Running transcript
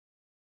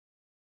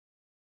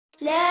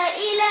لا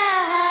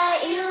إله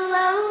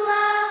إلا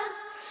الله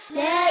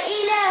لا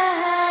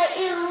إله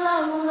إلا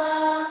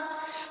الله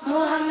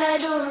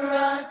محمد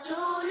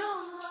رسول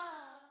الله.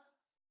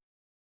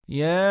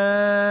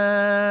 يا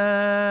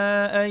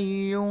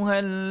أيها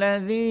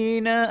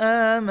الذين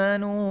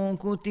آمنوا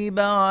كتب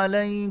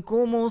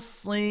عليكم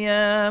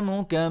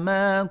الصيام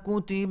كما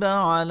كتب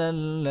على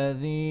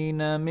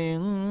الذين من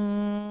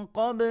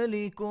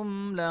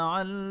قبلكم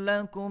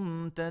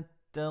لعلكم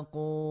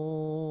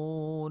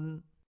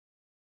تتقون.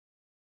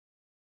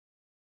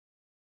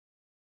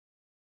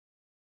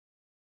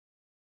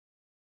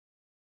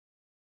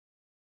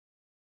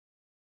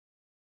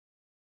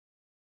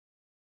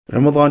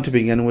 Ramadan, to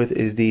begin with,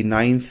 is the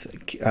ninth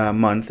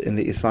month in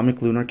the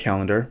Islamic lunar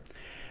calendar.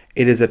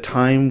 It is a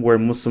time where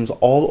Muslims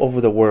all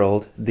over the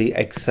world, they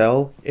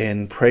excel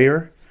in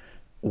prayer,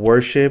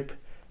 worship,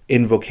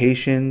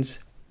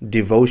 invocations,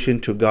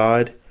 devotion to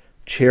God,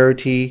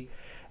 charity,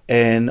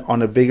 and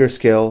on a bigger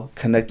scale,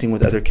 connecting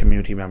with other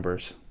community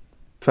members.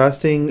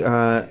 Fasting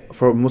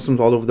for Muslims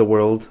all over the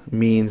world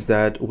means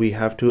that we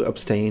have to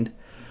abstain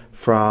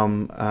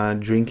from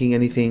drinking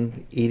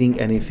anything, eating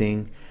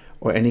anything,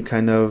 or any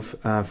kind of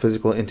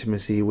physical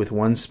intimacy with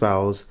one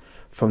spouse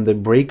from the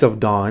break of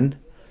dawn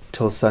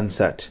till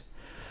sunset.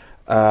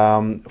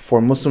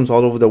 For Muslims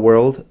all over the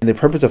world, the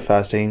purpose of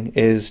fasting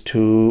is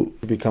to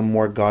become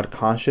more God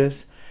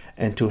conscious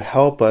and to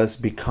help us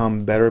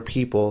become better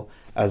people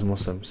as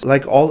Muslims.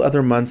 Like all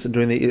other months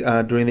during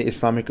the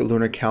Islamic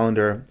lunar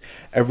calendar,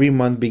 every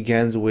month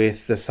begins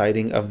with the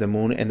sighting of the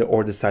moon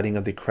or the sighting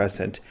of the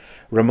crescent.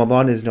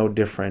 Ramadan is no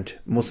different.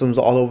 Muslims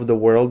all over the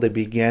world, they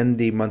began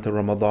the month of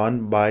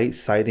Ramadan by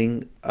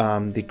sighting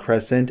the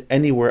crescent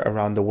anywhere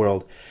around the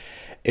world.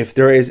 If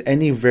there is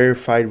any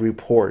verified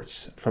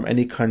reports from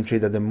any country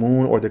that the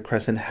moon or the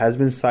crescent has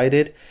been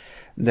sighted,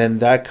 then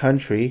that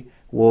country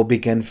will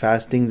begin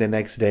fasting the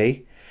next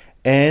day.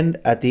 And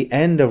at the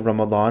end of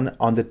Ramadan,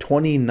 on the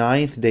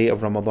 29th day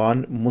of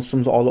Ramadan,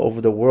 Muslims all over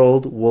the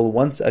world will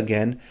once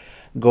again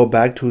go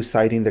back to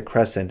sighting the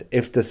crescent.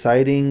 If the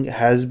sighting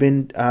has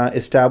been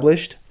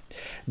established,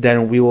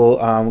 then we will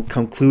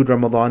conclude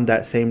Ramadan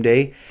that same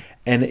day.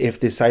 And if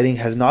the sighting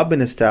has not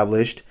been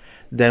established,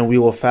 then we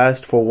will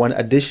fast for one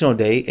additional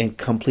day and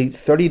complete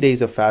 30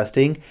 days of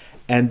fasting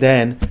and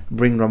then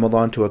bring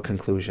Ramadan to a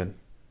conclusion.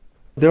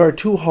 There are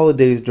two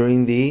holidays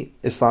during the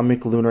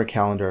Islamic lunar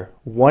calendar.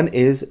 One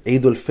is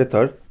Eid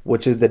al-Fitr,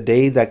 which is the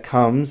day that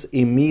comes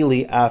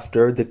immediately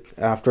after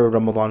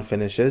Ramadan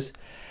finishes.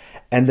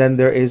 And then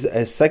there is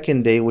a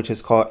second day which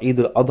is called Eid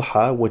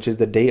al-Adha, which is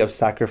the day of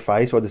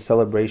sacrifice or the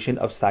celebration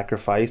of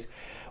sacrifice,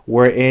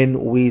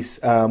 wherein we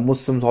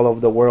Muslims all over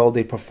the world,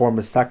 they perform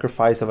a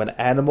sacrifice of an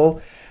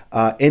animal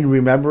in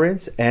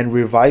remembrance and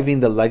reviving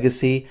the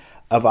legacy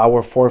of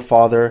our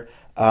forefather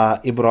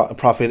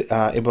Prophet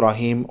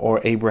Ibrahim,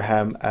 or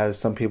Abraham as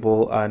some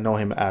people know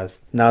him as.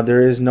 Now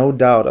there is no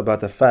doubt about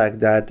the fact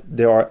that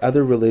there are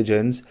other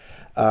religions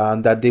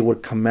that they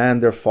would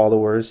command their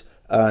followers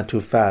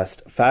to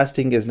fast.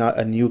 Fasting is not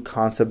a new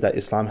concept that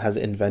Islam has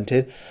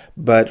invented,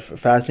 but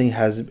fasting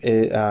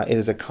it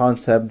is a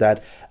concept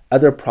that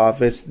other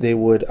prophets they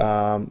would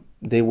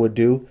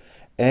do,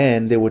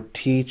 and they would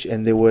teach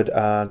and they would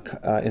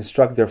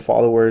instruct their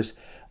followers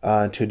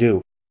to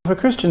do. For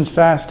Christians,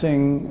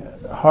 fasting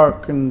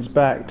harkens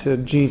back to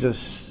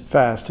Jesus'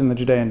 fast in the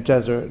Judean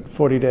desert,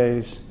 40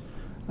 days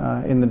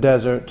in the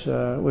desert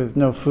with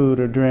no food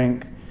or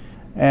drink.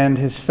 And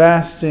his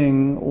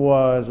fasting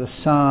was a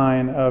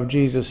sign of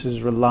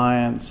Jesus'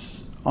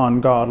 reliance on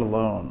God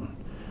alone.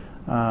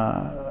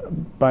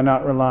 By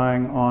not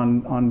relying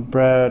on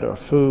bread or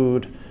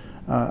food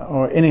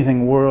or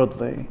anything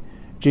worldly,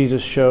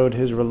 Jesus showed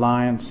his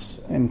reliance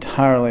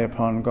entirely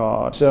upon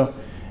God. So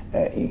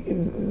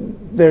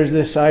there's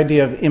this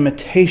idea of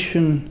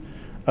imitation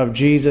of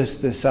Jesus,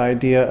 this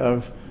idea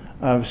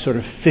of sort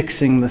of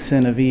fixing the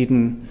sin of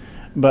Eden,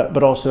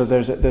 but also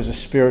there's a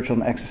spiritual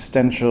and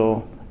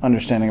existential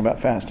understanding about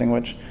fasting,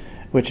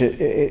 which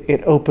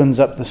it opens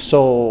up the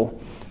soul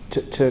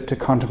to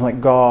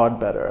contemplate God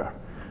better,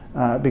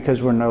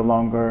 because we're no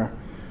longer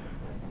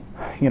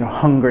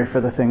hungry for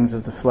the things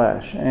of the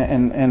flesh,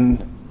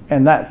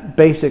 and that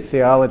basic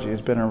theology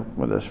has been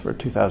with us for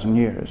 2,000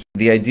 years.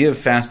 The idea of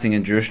fasting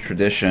in Jewish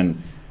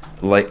tradition,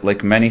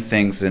 like many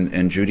things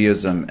in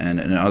Judaism and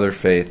in other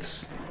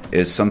faiths,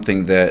 is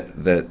something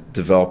that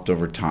developed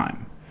over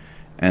time.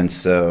 And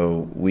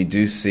so we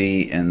do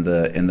see in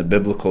the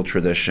biblical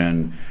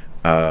tradition,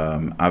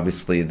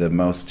 obviously the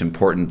most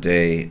important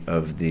day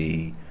of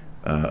the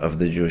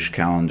Jewish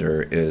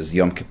calendar is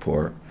Yom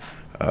Kippur,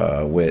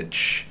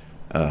 which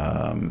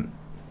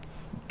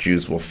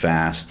Jews will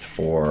fast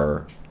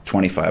for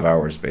 25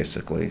 hours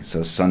basically,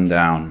 so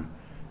sundown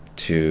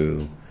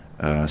to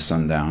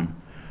sundown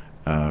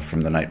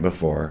from the night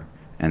before,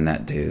 and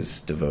that day is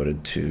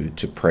devoted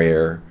to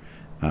prayer,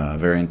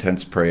 very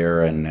intense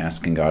prayer, and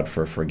asking God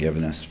for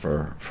forgiveness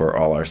for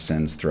all our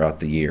sins throughout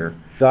the year.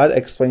 God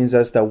explains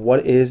us that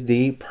what is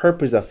the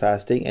purpose of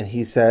fasting, and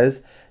he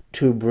says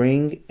to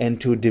bring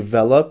and to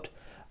develop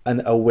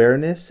an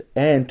awareness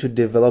and to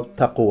develop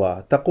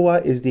taqwa.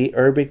 Taqwa is the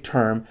Arabic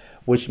term,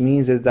 which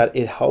means is that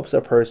it helps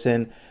a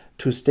person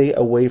to stay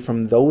away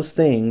from those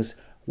things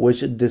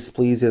which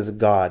displeases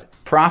God.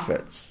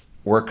 Prophets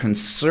were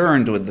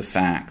concerned with the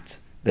fact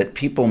that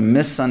people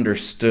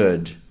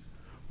misunderstood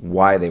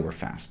why they were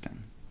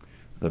fasting.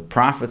 The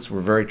prophets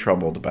were very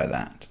troubled by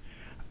that.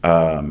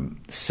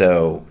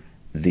 So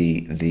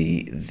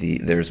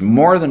there's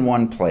more than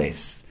one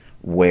place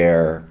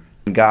where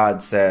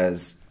God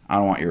says, I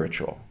don't want your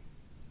ritual.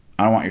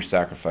 I don't want your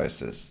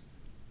sacrifices.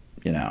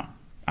 You know,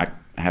 I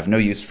have no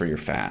use for your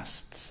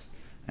fasts.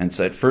 And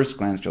so at first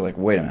glance, you're like,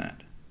 wait a minute.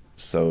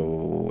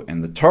 So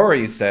in the Torah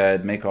you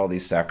said, make all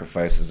these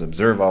sacrifices,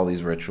 observe all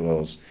these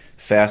rituals,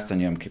 fast on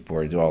Yom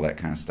Kippur, do all that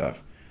kind of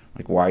stuff.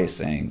 Like, why are you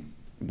saying,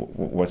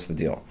 what's the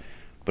deal?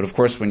 But of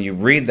course, when you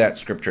read that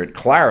scripture, it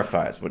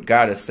clarifies. What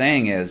God is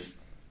saying is,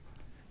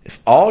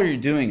 if all you're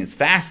doing is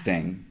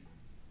fasting,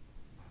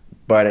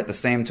 but at the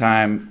same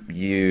time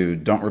you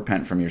don't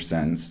repent from your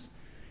sins,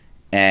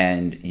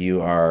 and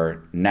you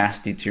are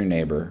nasty to your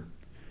neighbor,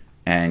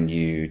 and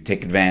you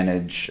take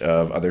advantage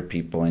of other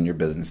people in your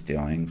business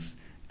dealings,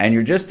 and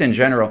you're just in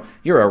general,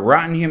 you're a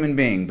rotten human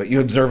being, but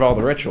you observe all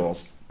the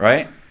rituals,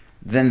 right?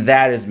 Then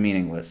that is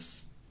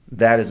meaningless.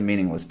 That is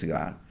meaningless to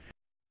God.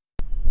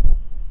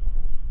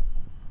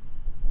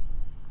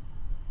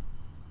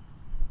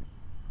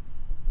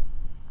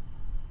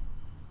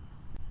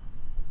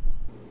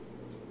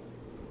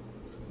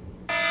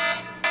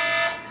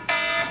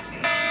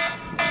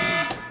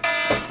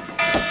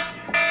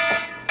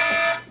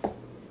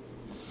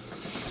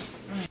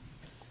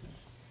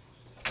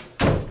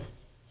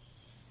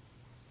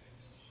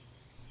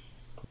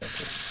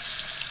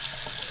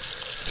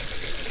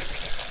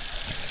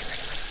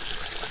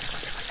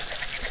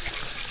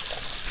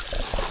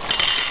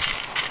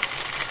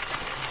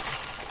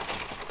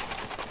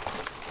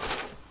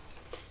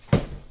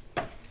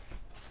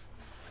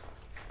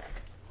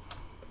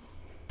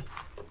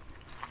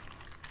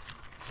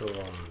 So,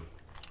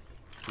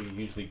 do you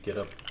usually get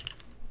up?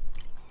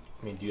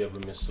 I mean, do you ever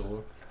miss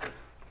suhoor?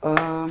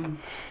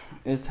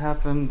 It's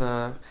happened,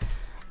 oh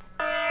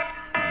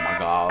my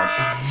god.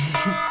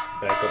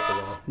 Back up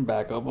alarm.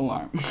 Back up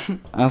alarm.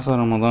 Outside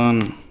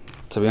Ramadan,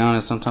 to be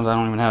honest, sometimes I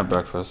don't even have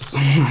breakfast.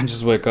 I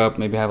just wake up,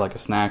 maybe have like a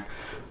snack,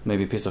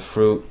 maybe a piece of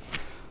fruit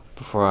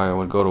before I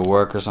would go to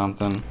work or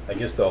something. I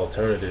guess the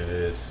alternative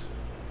is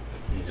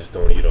you just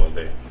don't eat all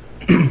day.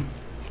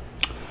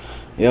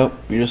 Yep,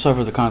 you just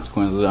suffer the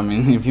consequences. I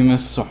mean, if you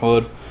miss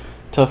suhoor,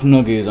 tough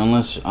noogies,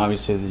 unless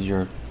obviously that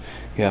you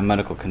have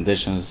medical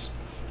conditions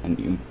and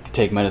you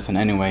take medicine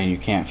anyway and you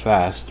can't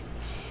fast.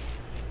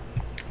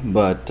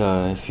 But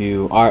if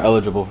you are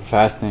eligible for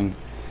fasting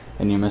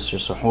and you miss your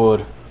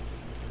suhoor,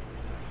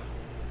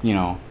 you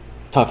know,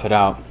 tough it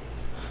out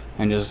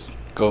and just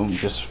go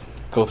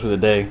through the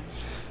day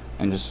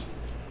and just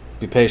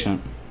be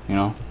patient, you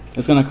know.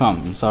 It's gonna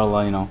come,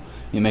 inshallah, you know.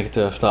 You make it to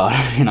iftar,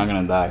 you're not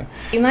gonna die.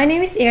 My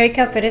name is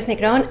Erica Perez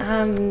Negron.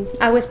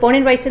 I was born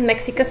and raised in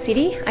Mexico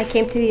City. I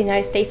came to the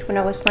United States when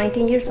I was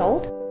 19 years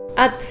old.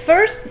 At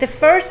first, the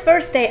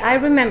first day, I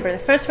remember the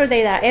first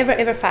day that I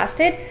ever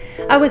fasted,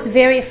 I was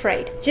very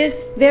afraid.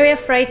 Just very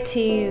afraid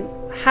to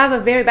have a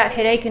very bad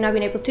headache and not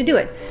being able to do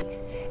it.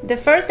 The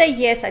first day,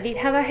 yes, I did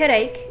have a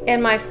headache,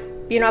 and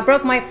I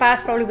broke my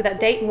fast probably with a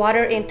date,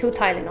 water, and 2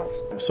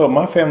 Tylenols. So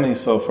my family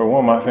has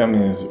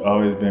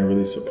always been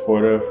really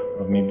supportive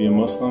of me being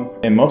Muslim.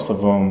 And most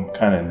of them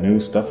kind of knew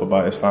stuff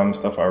about Islam and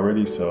stuff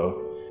already.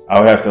 So I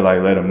would have to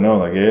like let them know,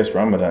 like, yeah, it's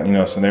Ramadan, you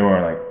know, so they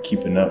weren't like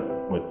keeping up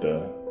with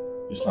the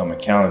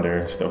Islamic calendar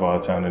and stuff all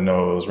the time to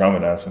know it was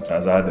Ramadan.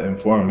 Sometimes I had to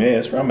inform them, yeah,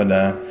 it's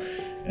Ramadan.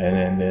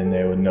 And then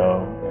they would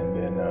know, and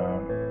then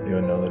they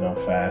would know that I'm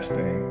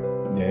fasting.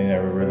 They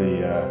never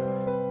really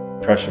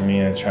pressure me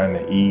into trying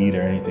to eat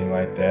or anything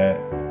like that.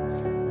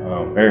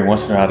 Every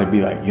once in a while they'd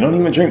be like, you don't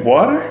even drink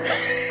water?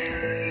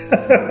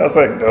 I was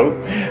like,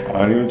 nope, I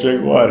don't even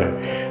drink water.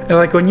 They're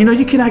like going, you know,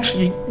 you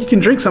can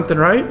drink something,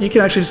 right? You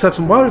can actually just have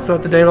some water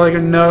throughout the day. They're like,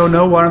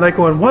 no water. They're like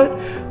going, what?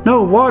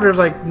 No water.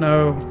 Like,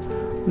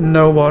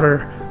 no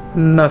water,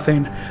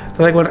 nothing.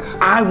 They're like, when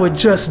I would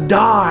just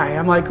die.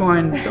 I'm like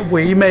going,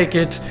 we make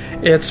it.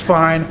 It's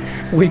fine.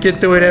 We get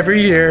through it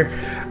every year.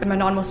 My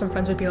non-Muslim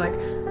friends would be like,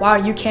 wow,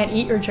 you can't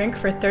eat or drink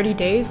for 30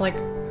 days? Like,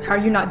 how are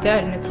you not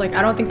dead? And it's like,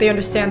 I don't think they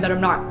understand that I'm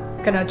not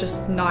gonna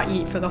just not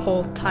eat for the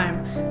whole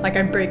time. Like,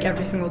 I break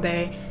every single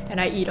day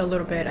and I eat a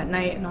little bit at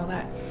night and all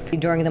that.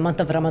 During the month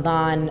of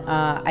Ramadan,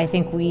 I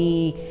think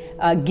we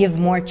give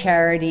more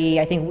charity.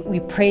 I think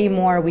we pray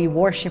more, we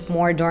worship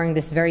more during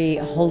this very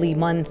holy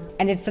month.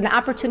 And it's an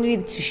opportunity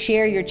to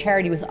share your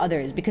charity with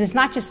others, because it's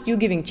not just you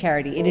giving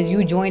charity, it is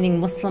you joining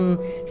Muslim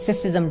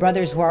sisters and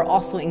brothers who are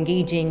also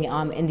engaging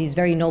in these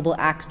very noble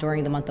acts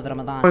during the month of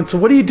Ramadan. And so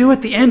what do you do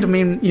at the end? I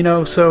mean, you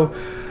know, so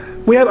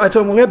I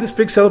told them we have this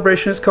big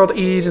celebration. It's called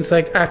Eid. It's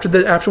like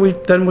after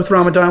we've done with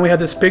Ramadan, we have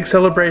this big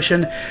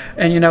celebration,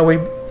 and you know,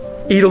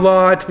 eat a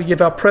lot, we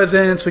give out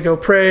presents, we go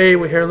pray,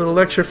 we hear a little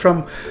lecture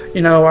from,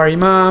 our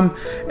imam,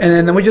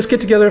 and then we just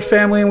get together as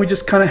family and we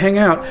just kind of hang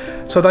out.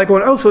 So they're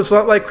going, oh, so it's a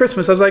lot like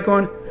Christmas. I was like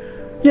going,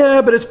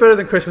 yeah, but it's better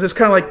than Christmas. It's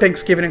kind of like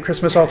Thanksgiving and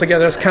Christmas all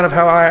together. That's kind of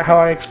how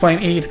I explain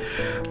Eid.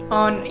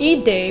 On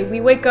Eid day,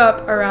 we wake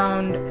up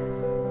around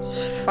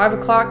 5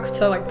 o'clock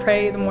to like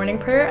pray the morning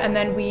prayer, and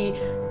then we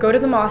go to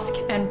the mosque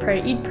and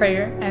pray Eid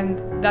prayer,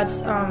 and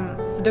that's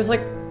there's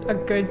like a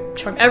good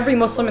chunk. Every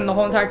Muslim in the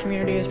whole entire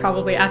community is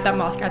probably at that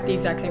mosque at the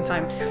exact same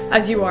time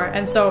as you are,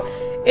 and so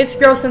it's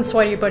gross and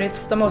sweaty, but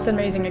it's the most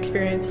amazing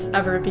experience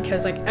ever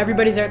because like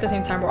everybody's there at the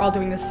same time. We're all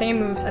doing the same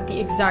moves at the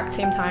exact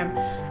same time,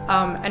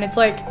 and it's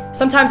like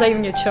sometimes I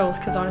even get chills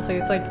because honestly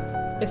it's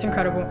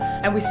incredible.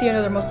 And we see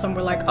another Muslim,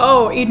 we're like,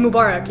 oh, Eid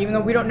Mubarak, even though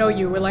we don't know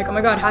you. We're like, oh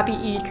my god, happy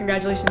Eid,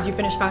 congratulations, you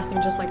finished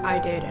fasting just like I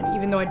did, and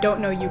even though I don't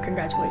know you,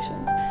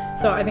 congratulations.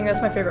 So I think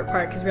that's my favorite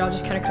part because we all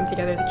just kind of come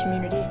together as a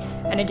community,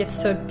 and it gets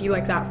to be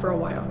like that for a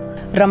while.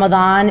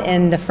 Ramadan,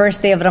 and the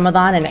first day of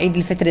Ramadan and Eid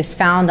al-Fitr is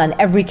found on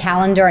every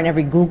calendar, and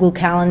every Google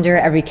calendar,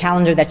 every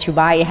calendar that you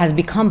buy. It has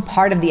become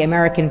part of the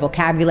American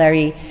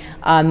vocabulary.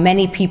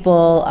 Many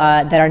people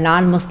that are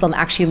non-Muslim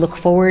actually look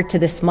forward to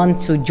this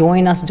month to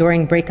join us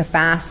during break of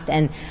fast,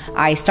 and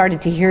I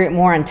started to hear it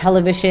more on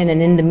television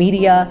and in the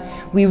media.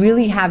 We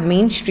really have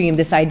mainstreamed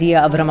this idea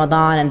of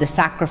Ramadan and the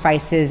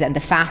sacrifices and the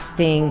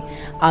fasting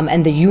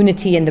and the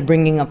unity and the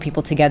bringing of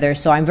people together.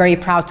 So I'm very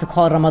proud to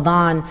call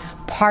Ramadan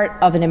part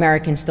of an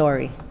American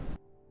story.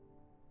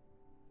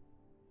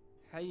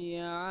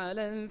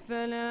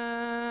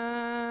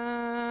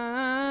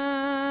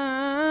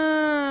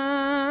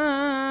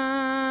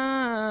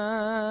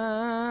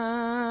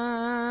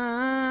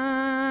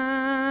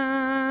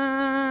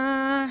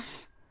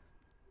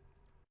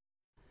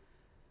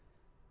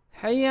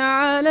 حي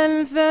على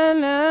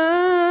الفلاح